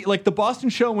 Like if like the Boston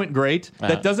show went great,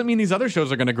 that doesn't mean these other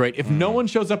shows are going to great. If no one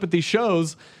shows up at these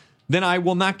shows, then I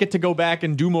will not get to go back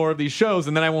and do more of these shows,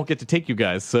 and then I won't get to take you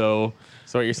guys. So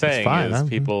what you're saying is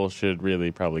people should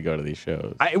really probably go to these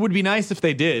shows. It would be nice if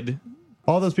they did.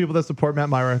 All those people that support Matt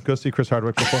Myra, go see Chris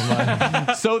Hardwick perform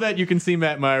live. So that you can see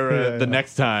Matt Myra the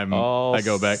next time I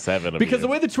go back. 7 of because you. the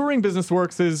way the touring business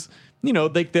works is,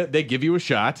 they give you a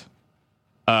shot.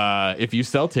 If you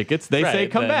sell tickets, they say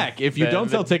come back. If you don't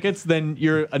sell tickets, then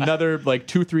you're another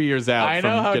 2-3 years out. I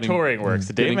know how touring works.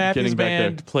 Dave Matthews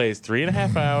Band plays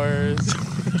 3.5 hours.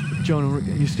 Jonah,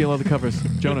 you steal all the covers.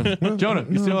 Jonah,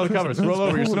 you steal all the covers. Roll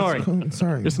over. You're snoring.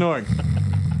 Sorry. You're snoring.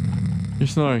 You're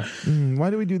snoring.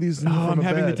 Why do we do these? I'm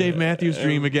having the Dave Matthews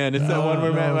dream again. It's that one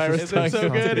where Matt Myra's It's so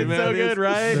good. It's so good,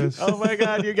 right? Oh my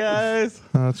God, you guys.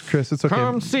 It's Chris. It's okay.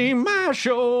 Come see my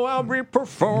show. I'll be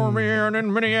performing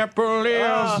in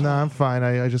Minneapolis. No, I'm fine.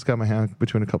 I just got my hand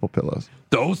between a couple pillows.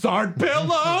 Those aren't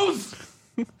pillows.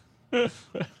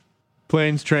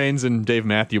 Planes, trains, and Dave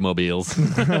Matthews mobiles.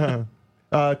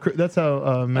 That's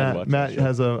how Matt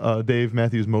has a Dave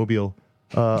Matthews mobile.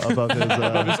 Above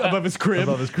his crib.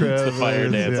 Above his crib. It's the fire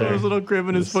dancer. His little crib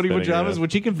in his footy pajamas,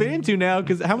 which he can fit into now.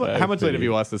 Because how much weight have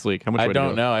you lost this week? How much? I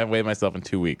don't know. I haven't weighed myself in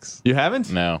 2 weeks. You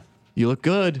haven't? No. You look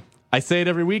good. I say it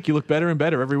every week. You look better and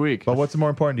better every week. But what's more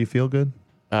important? Do you feel good?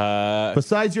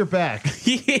 Besides your back.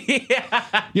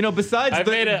 Yeah. Besides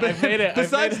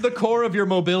the core of your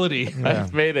mobility. Yeah.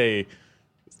 I've made a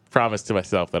promise to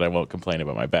myself that I won't complain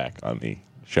about my back on the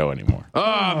show anymore.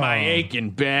 Oh, my aching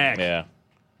back. Yeah.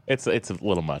 It's a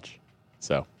little much.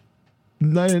 So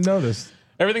I didn't notice.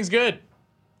 Everything's good.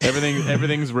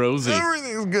 Everything's rosy.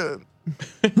 Everything's good.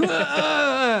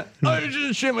 I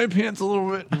just shit my pants a little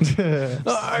bit.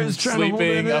 I was trying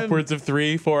Sleeping to upwards of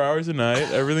 3-4 hours a night.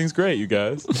 Everything's great, you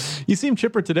guys. You seem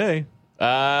chipper today.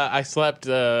 I slept.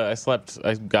 I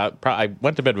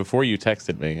went to bed before you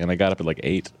texted me, and I got up at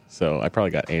 8. So I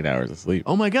probably got 8 hours of sleep.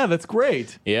 Oh my God, that's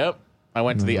great. Yep. I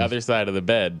went to the other side of the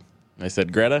bed. I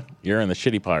said, Greta, you're in the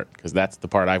shitty part, because that's the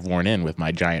part I've worn in with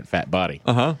my giant fat body.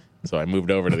 Uh-huh. So I moved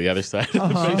over to the other side of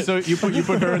the bed. So you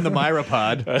put her in the Myra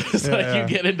pod. You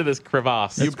get into this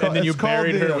crevasse. And then you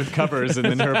buried her with covers, and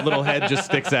then her little head just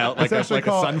sticks out like a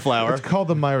sunflower. It's called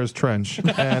the Myra's Trench.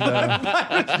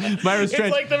 And, Myra's Trench.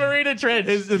 It's like the Marina Trench.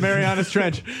 It's the Marianas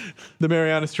Trench. The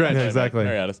Marianas Trench. Yeah, exactly.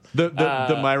 Marianas. The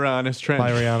Myranas Trench.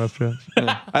 Marianas Trench.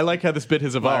 I like how this bit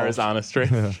has evolved. Myra's Honest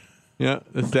Trench. Yeah,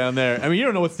 it's down there. I mean, you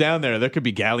don't know what's down there. There could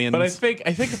be galleons. But I think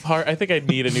I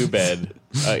need a new bed.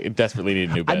 I desperately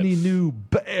need a new bed. I need a new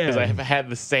bed. Because I have had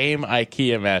the same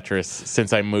IKEA mattress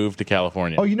since I moved to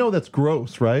California. Oh, that's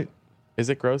gross, right? Is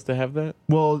it gross to have that?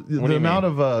 Well, the amount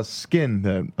of skin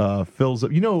that fills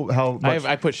up. You know how much...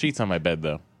 I put sheets on my bed,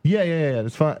 though. Yeah,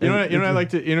 it's fine. You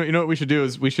know what we should do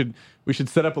is we should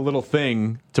set up a little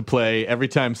thing to play every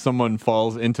time someone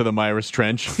falls into the Myra's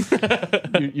Trench.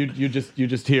 you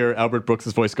just hear Albert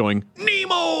Brooks' voice going,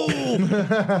 Neeemooo!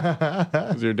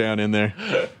 Because you're down in there.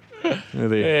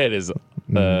 It is.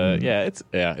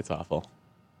 It's awful.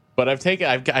 But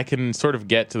I can sort of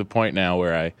get to the point now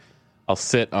where I'll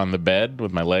sit on the bed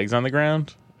with my legs on the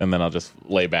ground, and then I'll just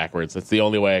lay backwards. That's the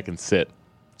only way I can sit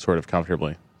sort of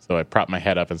comfortably. So I prop my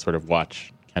head up and sort of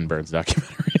watch Ken Burns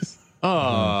documentaries.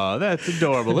 Oh, that's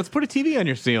adorable. Let's put a TV on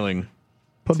your ceiling.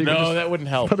 That wouldn't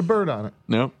help. Put a bird on it.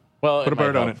 No. Well, put a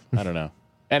bird on it. I don't know.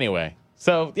 Anyway,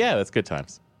 so yeah, that's good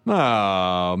times.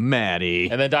 Oh, Maddie.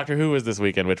 And then Doctor Who was this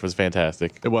weekend, which was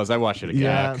fantastic. It was. I watched it again.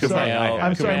 Yeah,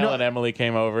 Kumail and Emily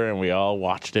came over, and we all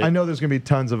watched it. I know there's going to be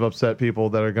tons of upset people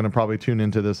that are going to probably tune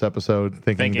into this episode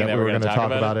thinking that we were going to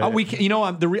talk about it. We can,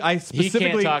 I specifically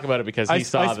he can't talk about it because he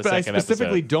saw the second episode. I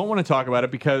specifically don't want to talk about it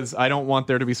because I don't want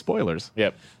there to be spoilers.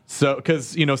 Yep. So,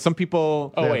 because some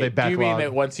people. Oh wait, do you mean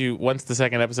that once the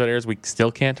second episode airs, we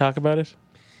still can't talk about it?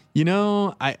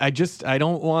 I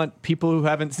don't want people who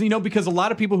haven't seen, because a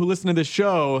lot of people who listen to this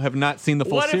show have not seen the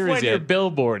full series yet. What if when you're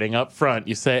billboarding up front,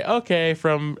 you say, okay,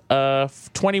 from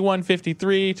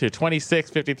 21:53 to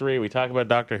 26:53, we talk about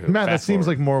Doctor Who. Man, that seems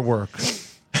like more work.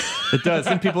 It does.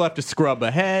 Then people have to scrub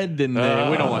ahead, and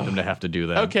we don't want them to have to do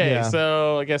that. Okay,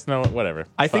 so I guess no, whatever.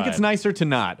 I think it's nicer to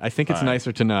not.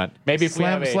 Maybe if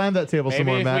slam that table some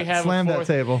more, Matt. Slam that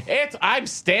table. I'm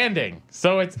standing,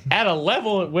 so it's at a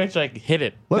level at which I hit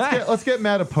it. Let's get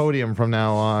Matt a podium from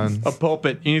now on. A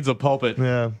pulpit. He needs a pulpit.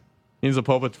 Yeah. He needs a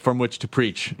pulpit from which to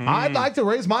preach. I'd like to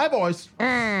raise my voice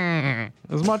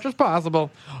as much as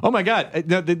possible. Oh my God,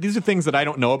 these are things that I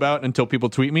don't know about until people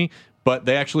tweet me. but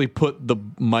they actually put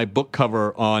my book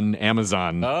cover on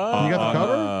Amazon. Oh, You got the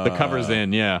cover? The cover's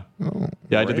in, yeah.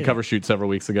 I did the cover shoot several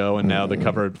weeks ago, and now the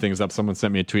cover thing's up. Someone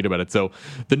sent me a tweet about it. So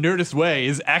The Nerdist Way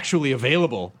is actually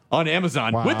available on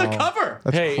Amazon with the cover.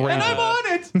 That's Hey, crazy. And I'm on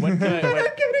it.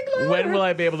 When will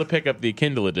I be able to pick up the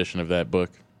Kindle edition of that book?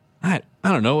 I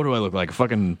don't know. What do I look like? A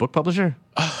fucking book publisher?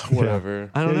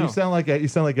 Whatever. I don't know. You sound like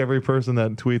every person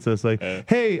that tweets us like,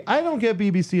 "Hey, I don't get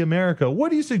BBC America. What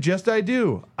do you suggest I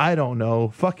do? I don't know.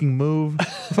 Fucking move.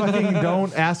 Fucking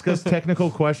don't ask us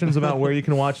technical questions about where you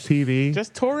can watch TV.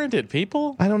 Just torrent it,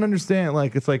 people. I don't understand.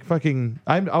 Like it's like fucking.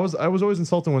 I was always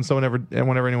insulted when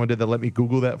whenever anyone did that. Let me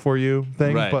Google that for you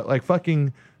thing. Right. But like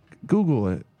fucking Google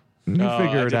it. You figure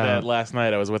I it did out. that last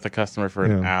night. I was with a customer for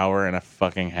an hour and a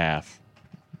fucking half.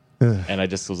 And I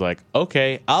just was like,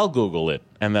 okay, I'll Google it.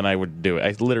 And then I would do it.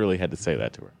 I literally had to say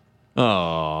that to her.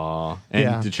 Aww. And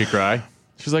Yeah. did she cry?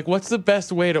 She's like, what's the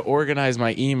best way to organize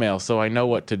my email so I know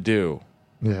what to do?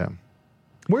 Yeah.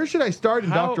 Where should I start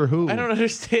in Doctor Who? I don't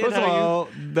understand First of how all,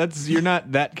 you're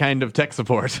not that kind of tech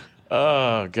support.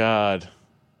 Oh, God.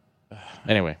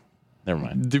 Anyway, never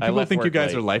mind. Do I people left think you work guys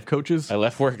late. are life coaches? I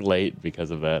left work late because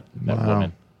of that Wow.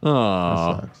 woman.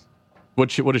 Aww. Sucks.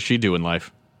 What does she do in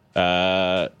life?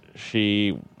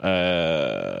 She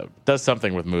does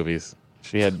something with movies.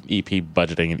 She had EP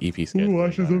budgeting and EP scheduling. Who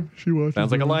watches them? She watches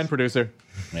Sounds like a them. line producer.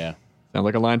 Yeah. Sounds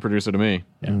like a line producer to me.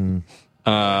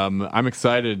 I'm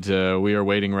excited. We are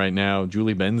waiting right now.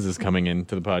 Julie Benz is coming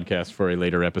into the podcast for a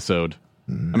later episode.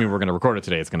 I mean, we're going to record it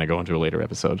today. It's going to go into a later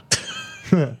episode.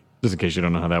 Just in case you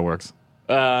don't know how that works.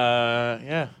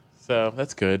 Yeah. So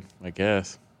that's good, I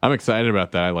guess. I'm excited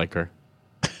about that. I like her.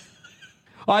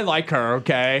 I like her,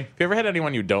 okay? Have you ever had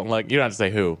anyone you don't like? You don't have to say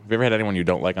who. Have you ever had anyone you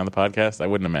don't like on the podcast? I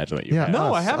wouldn't imagine that you Yeah. have.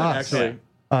 No, Us, I haven't us. actually.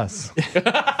 Us.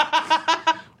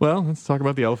 Well, let's talk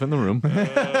about the elephant in the room. When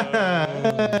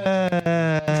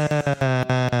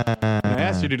I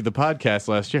asked you to do the podcast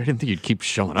last year, I didn't think you'd keep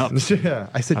showing up. Yeah.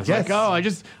 I said I was yes.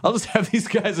 like, I'll just have these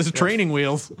guys as training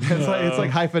wheels. It's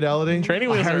like high fidelity. Training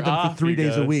I wheels hired are them off, for 3 you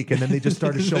days a guys. week, and then they just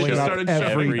started showing just up started showing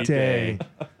every day.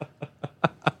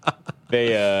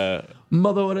 They,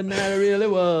 Mother, what a night it really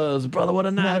was. Brother, what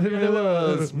a night it really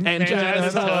was. And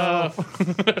Jonah's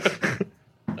tough.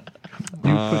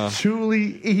 You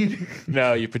patchouli eating.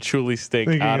 no, you patchouli stink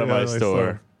Thinking out of my about my store.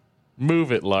 store.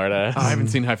 Move it, Larda. I haven't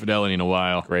seen High Fidelity in a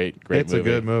while. Great It's a movie.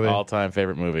 good movie. All-time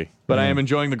favorite movie. But I am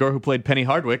enjoying the girl who played Penny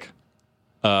Hardwick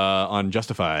on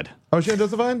Justified. Oh, she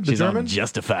Justified? The She's German? on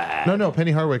Justified. No,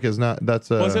 Penny Hardwick is not.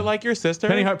 That's Was it like your sister?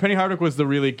 Penny Hardwick was the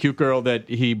really cute girl that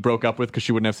he broke up with because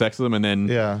she wouldn't have sex with him, and then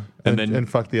yeah, and and then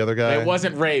fuck the other guy. It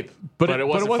wasn't rape, but it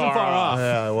wasn't far off.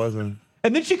 Yeah, it wasn't.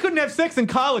 and then she couldn't have sex in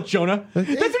college, Jonah. That's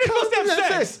when you're supposed to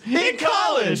have sex in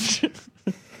college.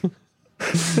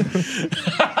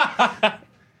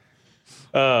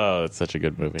 Oh, it's such a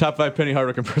good movie. Top 5 Penny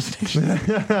Hardwick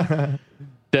impersonations.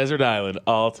 Desert Island,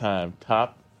 all time.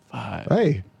 Top 5.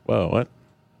 Hey, Whoa, what?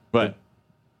 But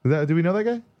do we know that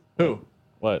guy? who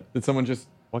What? did someone just?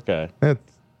 What guy? That's,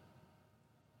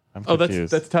 I'm Oh,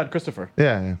 confused. that's Todd Christopher.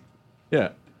 yeah. Yeah.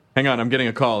 Hang on, I'm getting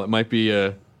a call. It might be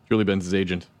Julie Benz's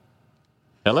agent.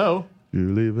 Hello.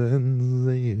 Julie Benz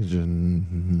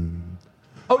agent.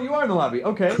 Oh, you are in the lobby.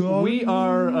 Okay. We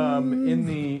are in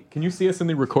the. Can you see us in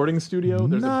the recording studio?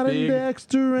 There's Not a a big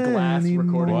Dexter glass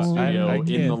recording anymore. studio I in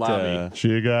the can't, lobby.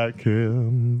 She got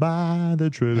killed by the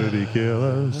Trinity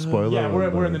Killer. Spoiler. Yeah,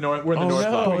 we're in the north. We're in the north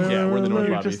no. lobby. Yeah, we're in the north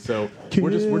You're lobby. just So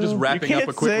we're just wrapping You up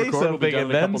can't a quick say record. We'll be something done in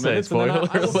and a couple then say minutes, and then I will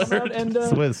spoiler come out alert. and That's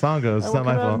the way the song goes. I It's will not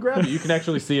my come out and fault. grab you. You can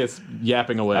actually see us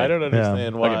yapping away. I don't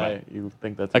understand why Okay, you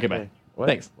think that's Okay, bye. What?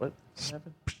 Thanks. What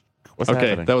happened? What's Okay,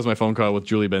 happening? that was my phone call with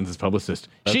Julie Benz's publicist.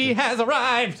 She has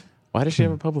arrived. Why does she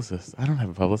have a publicist? I don't have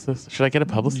a publicist. Should I get a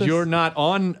publicist? You're not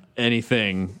on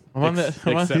anything. I'm on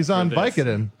except He's for on this.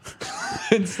 Vicodin.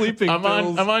 And sleeping I'm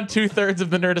pills. on 2/3 of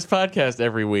the Nerdist podcast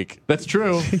every week. That's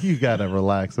true. You gotta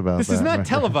relax about This that. is not man.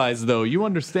 televised, though. You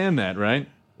understand that, right?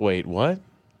 Wait, what?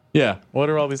 Yeah. What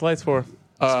are all these lights for?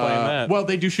 Explain that. Well,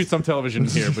 they do shoot some television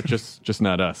here, but just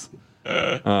not us.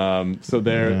 So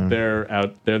they're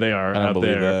out there. They are I don't out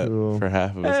believe there. that Cool. for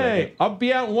half of a Hey, second. I'll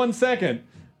be out in 1 second.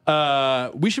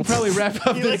 We should probably wrap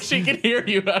up Like this. she can hear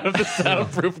you out of the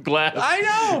soundproof glass. I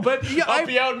know, but yeah, I'll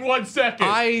be out in 1 second.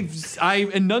 I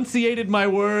enunciated my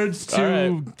words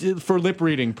for lip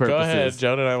reading purposes. Go ahead,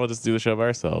 Jonah and I will just do the show by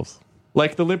ourselves.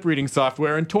 Like the lip reading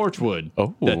software in Torchwood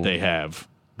Oh. that they have.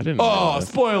 I didn't know Oh, that.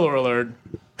 spoiler alert.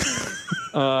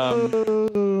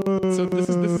 So this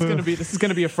is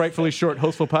gonna be a frightfully short,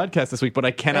 hostful podcast this week. But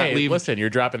I cannot Hey, leave. listen, you're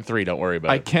dropping 3. Don't worry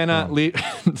about I it. cannot leave.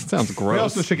 Sounds We gross.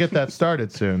 also should get that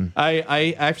started soon.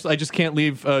 I just can't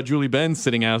leave Julie Benz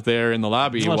sitting out there in the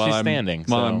lobby Well, while she's I'm standing,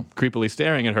 while so- I'm creepily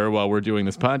staring at her while we're doing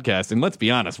this podcast. And let's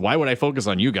be honest, why would I focus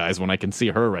on you guys when I can see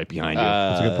her right behind you?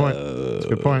 That's a good point. That's a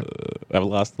good point. I've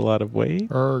lost a lot of weight.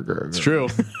 It's true.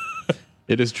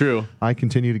 It is true. I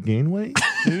continue to gain weight.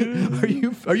 Are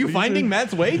you finding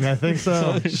Matt's weight? I think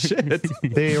so. Shit.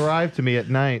 They arrived to me at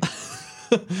night.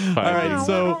 All right,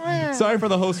 so sorry for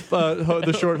the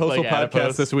the short hostful Like podcast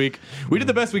adipose. this week. We did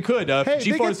the best we could. Hey, they get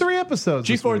G-Force 3 episodes.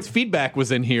 this G-Ford's week. feedback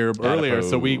was in here earlier,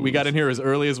 so we got in here as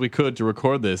early as we could to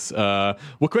record this. Well,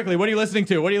 quickly, what are you listening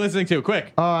to? What are you listening to?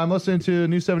 Quick. I'm listening to a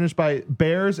new 7-inch by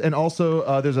Bears, and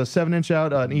also there's a 7-inch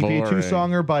out, an EP Boring.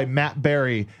 2-songer by Matt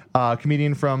Berry,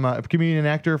 comedian and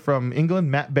actor from England,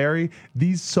 Matt Berry.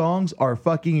 These songs are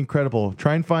fucking incredible.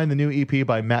 Try and find the new EP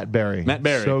by Matt Berry. Matt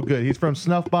Berry. So good. He's from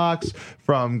Snuffbox,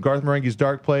 from Garth Marenghi's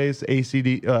Dark Place,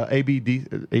 ACDC.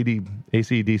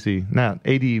 Not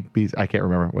ADB. I can't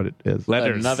remember what it is.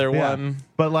 Letters. Another Yeah. one.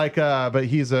 But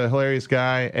he's a hilarious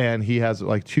guy, and he has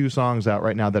like 2 songs out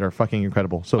right now that are fucking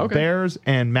incredible. So Okay. Bears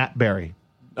and Matt Berry.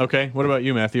 Okay, what about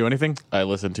you, Matthew? Anything? I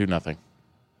listened to nothing.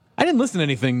 I didn't listen to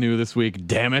anything new this week.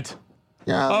 Damn it.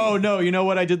 Yeah. Oh no! You know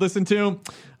what I did listen to?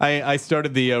 I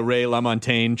started the Ray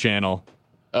LaMontagne channel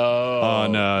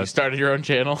Oh, you started your own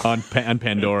channel? on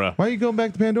Pandora. Why are you going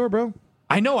back to Pandora, bro?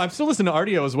 I know. I'm still listening to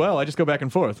RDO as well. I just go back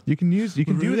and forth. You can do that. You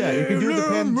can do the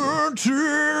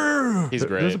Pandora. He's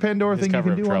great. There's a Pandora His thing you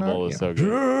cover can of do on Trouble that, is yeah. so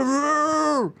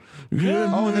good.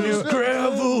 Oh, and the new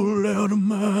Gravel out of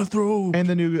my throat.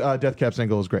 Death Cab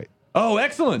single is great. Oh,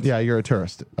 excellent. Yeah, You're a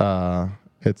Tourist.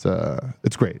 It's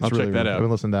great. It's I'll check really that good. out. I've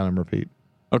been listening down on repeat.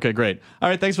 Okay, great. All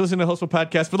right, thanks for listening to the Hostful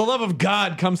Podcast. For the love of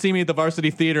God, come see me at the Varsity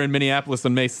Theater in Minneapolis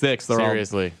on May 6th.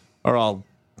 Seriously. Or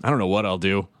I don't know what I'll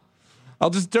do. I'll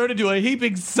just turn into a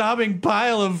heaping, sobbing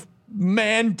pile of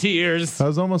man tears. I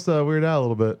was almost Weird Al a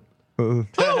little bit. Oh,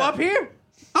 up here?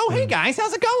 Oh, hey guys,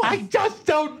 how's it going? I just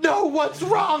don't know what's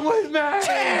wrong with me.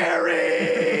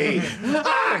 Terry!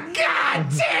 Oh,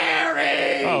 God,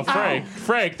 Terry! Oh,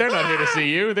 Frank, they're not here to see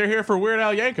you. They're here for Weird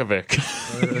Al Yankovic.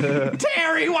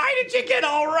 Terry, why did you get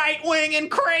all right wing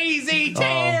and crazy,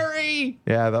 Terry?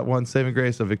 Yeah, that one saving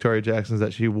grace of Victoria Jackson's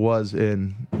that she was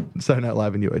in Saturday Night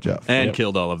Live and UHF. And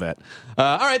killed all of that.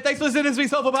 All right, thanks for listening to this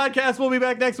week's Hostful Podcast. We'll be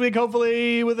back next week,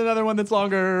 hopefully, with another one that's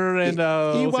longer. And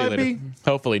we'll see you later. EYB.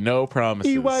 Hopefully, no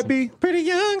promises. EYB. Pretty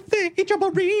young thing, eat your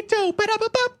burrito.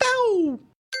 Ba-da-ba-ba-bow.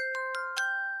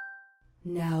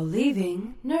 Now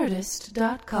leaving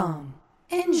Nerdist.com.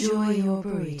 Enjoy your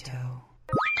burrito.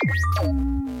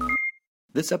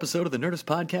 This episode of the Nerdist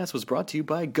Podcast was brought to you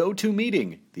by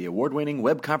GoToMeeting, the award-winning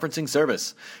web conferencing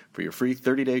service. For your free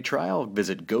 30-day trial,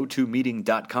 visit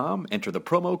GoToMeeting.com, enter the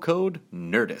promo code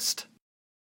NERDIST.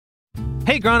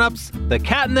 Hey grown-ups, the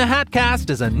Cat in the Hat Cast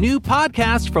is a new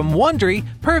podcast from Wondery,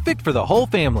 perfect for the whole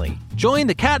family. Join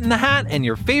the Cat in the Hat and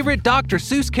your favorite Dr.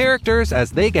 Seuss characters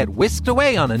as they get whisked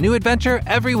away on a new adventure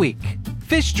every week.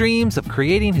 Fish dreams of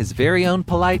creating his very own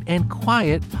polite and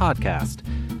quiet podcast.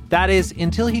 That is,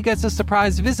 until he gets a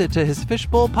surprise visit to his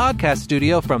Fishbowl podcast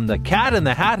studio from the Cat in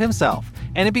the Hat himself,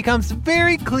 and it becomes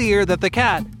very clear that the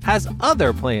cat has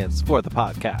other plans for the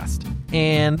podcast.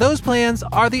 And those plans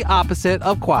are the opposite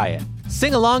of quiet.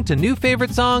 Sing along to new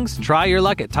favorite songs, try your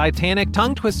luck at Titanic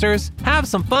tongue twisters, have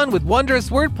some fun with wondrous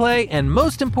wordplay, and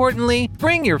most importantly,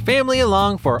 bring your family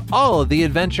along for all of the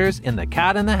adventures in the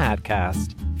Cat in the Hat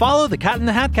Cast. Follow the Cat in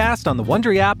the Hat Cast on the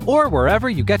Wondery app or wherever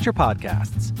you get your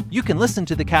podcasts. You can listen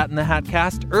to the Cat in the Hat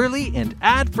Cast early and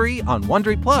ad-free on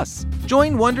Wondery Plus.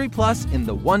 Join Wondery Plus in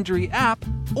the Wondery app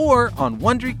or on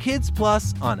Wondery Kids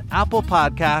Plus on Apple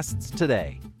Podcasts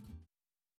today.